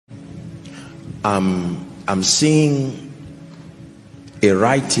I'm seeing a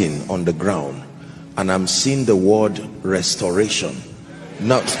writing on the ground, and I'm seeing the word restoration.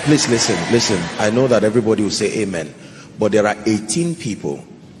 Now please listen. I know that everybody will say amen, but there are 18 people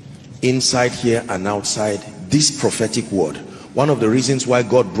inside here and outside this prophetic word. One of the reasons why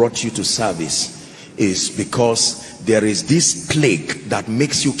God brought you to service is because there is this plague that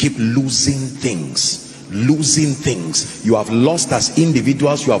makes you keep losing things. You have lost as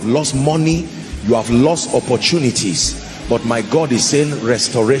individuals, you have lost money, you have lost opportunities, but my God is saying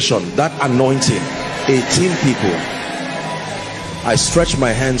restoration. That anointing, 18 people, I stretch my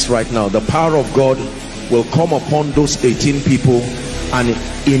hands right now. The power of God will come upon those 18 people, and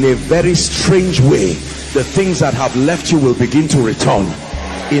in a very strange way, the things that have left you will begin to return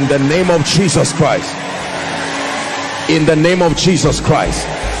in the name of Jesus Christ. In the name of Jesus Christ.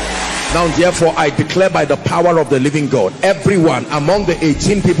 Now therefore I declare by the power of the living God, everyone among the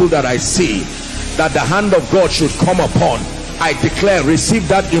 18 people that I see that the hand of God should come upon, I declare, receive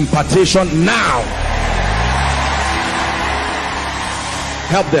that impartation now.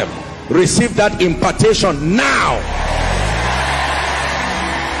 Help them. Receive that impartation now.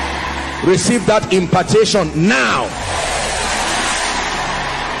 Receive that impartation now.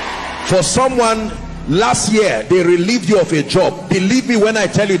 For someone, last year they relieved you of a job. Believe me when I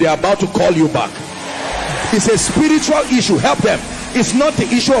tell you, they're about to call you back. It's a spiritual issue. Help them. It's not the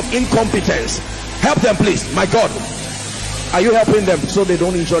issue of incompetence. Help them, please. My God, are you helping them so they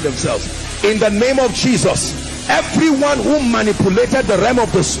don't injure themselves? In the name of Jesus, everyone who manipulated the realm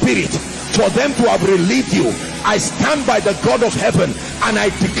of the spirit for them to have relieved you, I stand by the God of heaven and I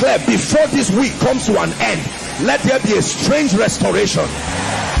declare, before this week comes to an end, let there be a strange restoration.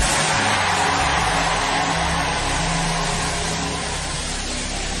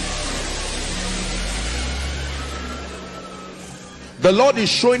 The Lord is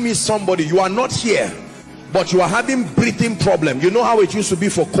showing me somebody. You are not here, but you are having breathing problem. You know how it used to be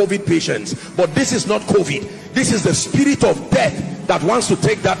for COVID patients, but this is not COVID. This is the spirit of death that wants to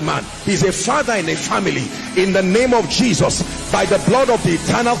take that man. He's a father in a family. In the name of Jesus, by the blood of the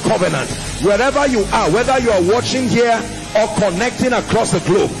eternal covenant, wherever you are, whether you are watching here or connecting across the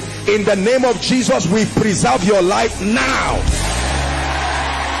globe, in the name of Jesus, we preserve your life now.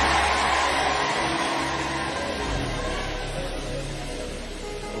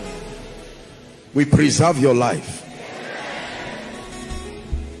 We preserve your life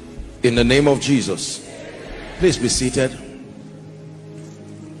in the name of Jesus. Please be seated.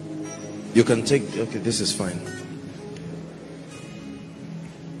 You can take, okay, this is fine.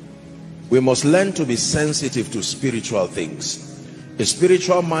 We must learn to be sensitive to spiritual things. A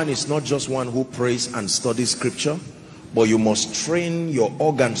spiritual man is not just one who prays and studies scripture, but you must train your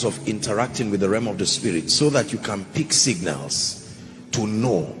organs of interacting with the realm of the spirit so that you can pick signals to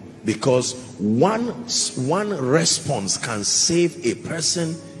know. Because one response can save a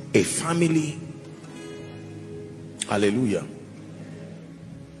person, a family. Hallelujah.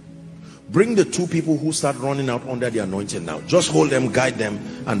 Bring the two people who start running out under the anointing now. Just hold them, guide them,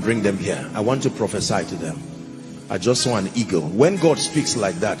 and bring them here. I want to prophesy to them. I just saw an eagle. When God speaks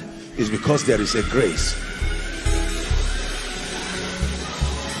like that, it's because there is a grace.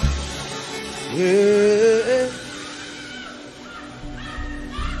 Yeah.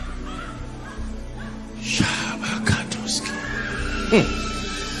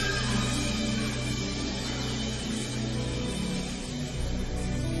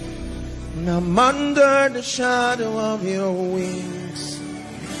 I'm under the shadow of your wings.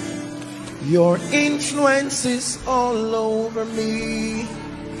 Your influence is all over me.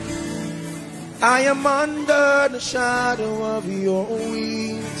 I am under the shadow of your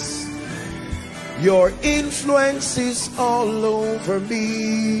wings. Your influence is all over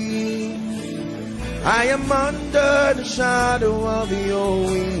me. I am under the shadow of your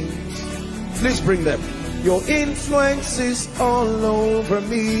wings. Please bring them. Your influence is all over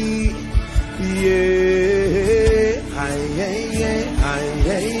me. Yeah, I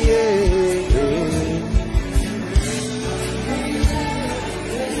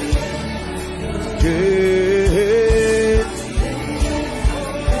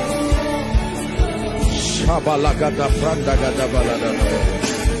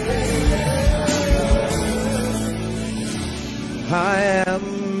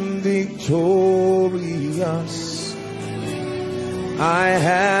am victorious. I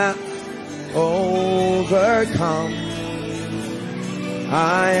have overcome.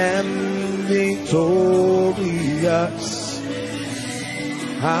 I am victorious.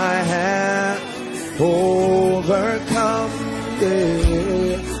 I have overcome.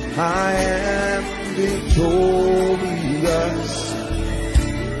 Yeah. I am victorious.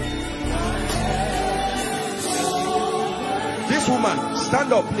 woman,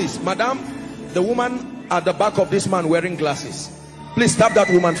 stand up please. Madam, the woman at the back of this man wearing glasses, please tap that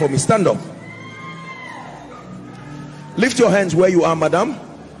woman for me. Stand up. Lift your hands where you are, madam.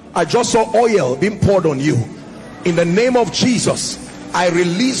 I just saw oil being poured on you. In the name of Jesus, I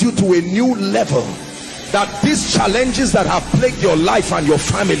release you to a new level, that these challenges that have plagued your life and your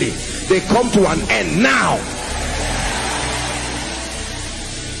family, they come to an end now.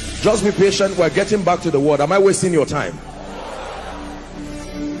 Just be patient, we're getting back to the word. Am I wasting your time?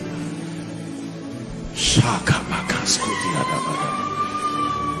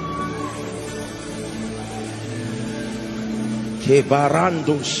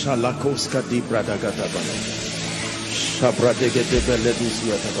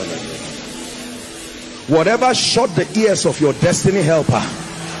 Whatever shut the ears of your destiny helper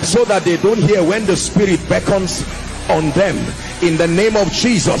so that they don't hear when the Spirit beckons on them, in the name of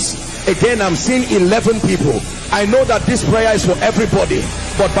Jesus. Again, I'm seeing 11 people. I know that this prayer is for everybody,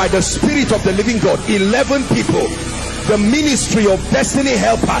 but by the Spirit of the living God, 11 people, the ministry of destiny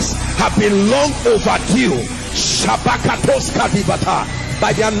helpers have been long overdue.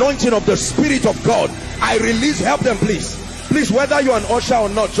 By the anointing of the Spirit of God, I release. Help them please. Please, whether you're an usher or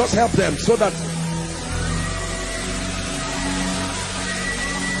not, just help them so that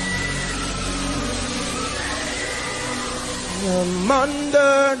I'm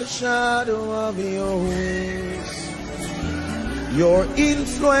under the shadow of your wings. Your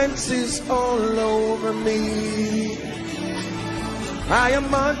influence is all over me. I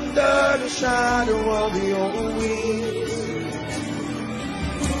am under the shadow of your wings.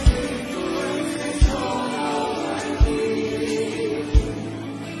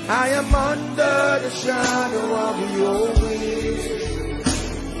 I am under the shadow of your wings.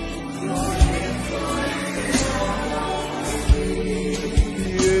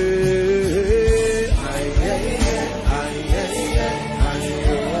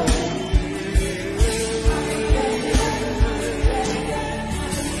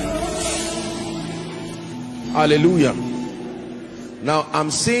 Hallelujah. Now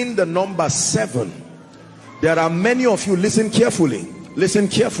I'm seeing the number 7. There are many of you, listen carefully. Listen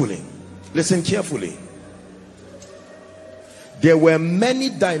carefully. Listen carefully. There were many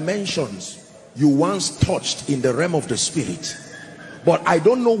dimensions you once touched in the realm of the Spirit, but I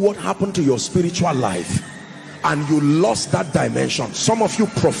don't know what happened to your spiritual life and you lost that dimension. Some of you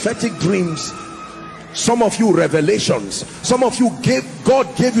prophetic dreams, some of you revelations, some of you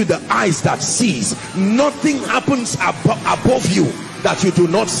God gave you the eyes that sees. Nothing happens above you that you do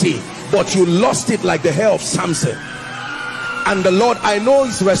not see, but you lost it like the hair of Samson. And the Lord, I know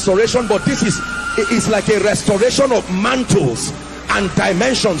it's restoration, but this is like a restoration of mantles and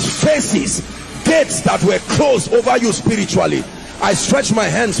dimensions, faces, gates that were closed over you spiritually. I stretch my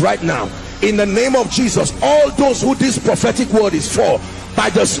hands right now in the name of Jesus. All those who this prophetic word is for, by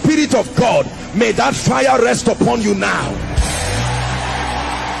the Spirit of God, may that fire rest upon you now.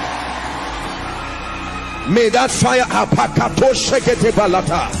 May that fire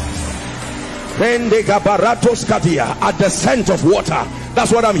at the scent of water.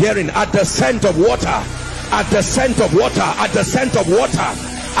 That's what I'm hearing. At the scent of water. At the scent of water. At the scent of water.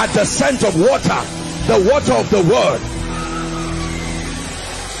 At the scent of water. The water of the word.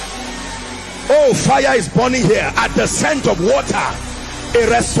 Oh, fire is burning here. At the scent of water, a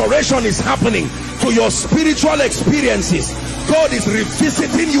restoration is happening to your spiritual experiences. God is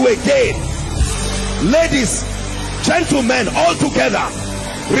revisiting you again. Ladies, gentlemen, all together,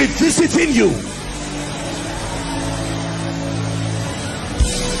 revisiting you.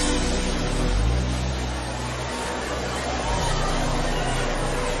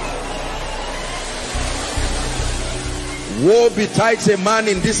 Woe betides a man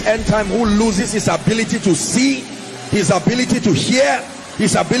in this end time who loses his ability to see, his ability to hear,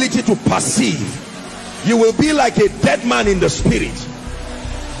 his ability to perceive. You will be like a dead man in the spirit.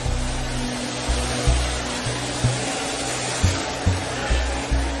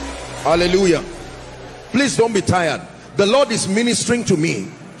 Hallelujah. Please don't be tired. The Lord is ministering to me.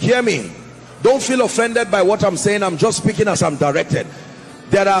 Hear me. Don't feel offended by what I'm saying. I'm just speaking as I'm directed.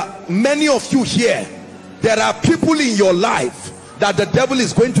 There are many of you here. There are people in your life that the devil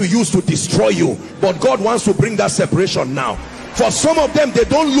is going to use to destroy you, but God wants to bring that separation now. For some of them, they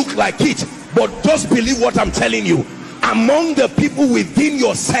don't look like it, but just believe what I'm telling you. Among the people within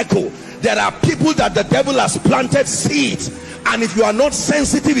your circle, there are people that the devil has planted seeds, and if you are not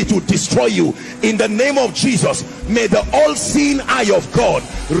sensitive, it will destroy you. In the name of Jesus, may the all-seeing eye of God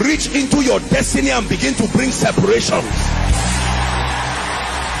reach into your destiny and begin to bring separation.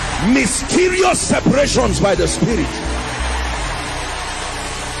 Mysterious separations by the Spirit.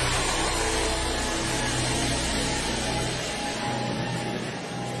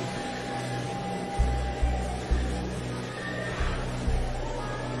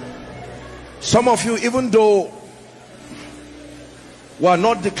 Some of you, even though we are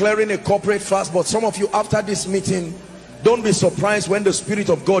not declaring a corporate fast, but some of you, after this meeting, don't be surprised when the Spirit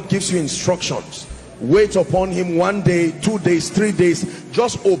of God gives you instructions. Wait upon him 1 day, 2 days, 3 days.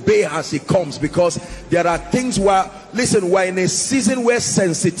 Just obey as he comes, because there are things where, listen, we're in a season where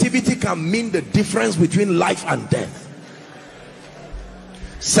sensitivity can mean the difference between life and death.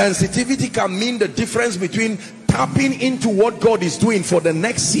 Sensitivity can mean the difference between tapping into what God is doing for the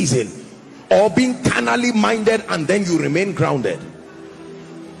next season, or being carnally minded and then you remain grounded.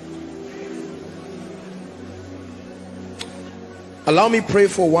 Allow me pray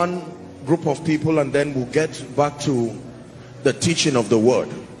for one group of people, and then we'll get back to the teaching of the word.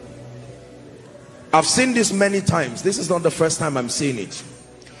 I've seen this many times. This is not the first time I'm seeing it,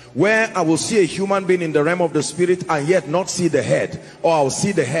 where I will see a human being in the realm of the spirit and yet not see the head, or I'll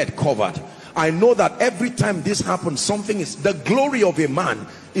see the head covered. I know that every time this happens, something is, the glory of a man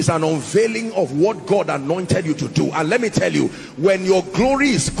is an unveiling of what God anointed you to do. And let me tell you, when your glory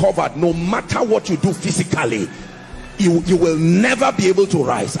is covered, no matter what you do physically, you will never be able to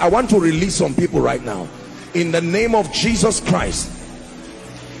rise. I want to release some people right now in the name of Jesus Christ,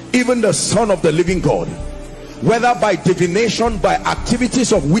 even the Son of the living God, whether by divination, by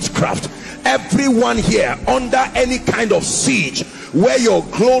activities of witchcraft, everyone here under any kind of siege, where your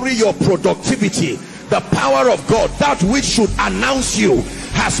glory, your productivity, the power of God, that which should announce you,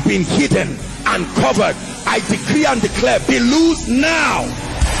 has been hidden and covered, I decree and declare, be loose now.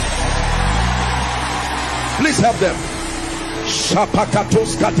 Please help them.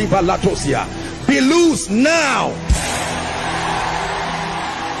 Be loose now.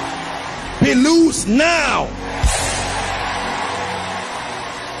 Be loose now.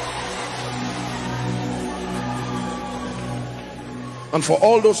 And for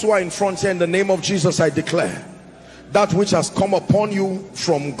all those who are in front here, in the name of Jesus, I declare, that which has come upon you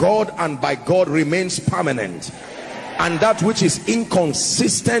from God and by God remains permanent, and that which is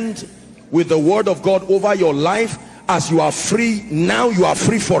inconsistent with the word of God over your life, as you are free now, you are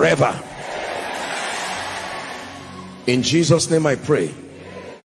free forever. In Jesus' name I pray.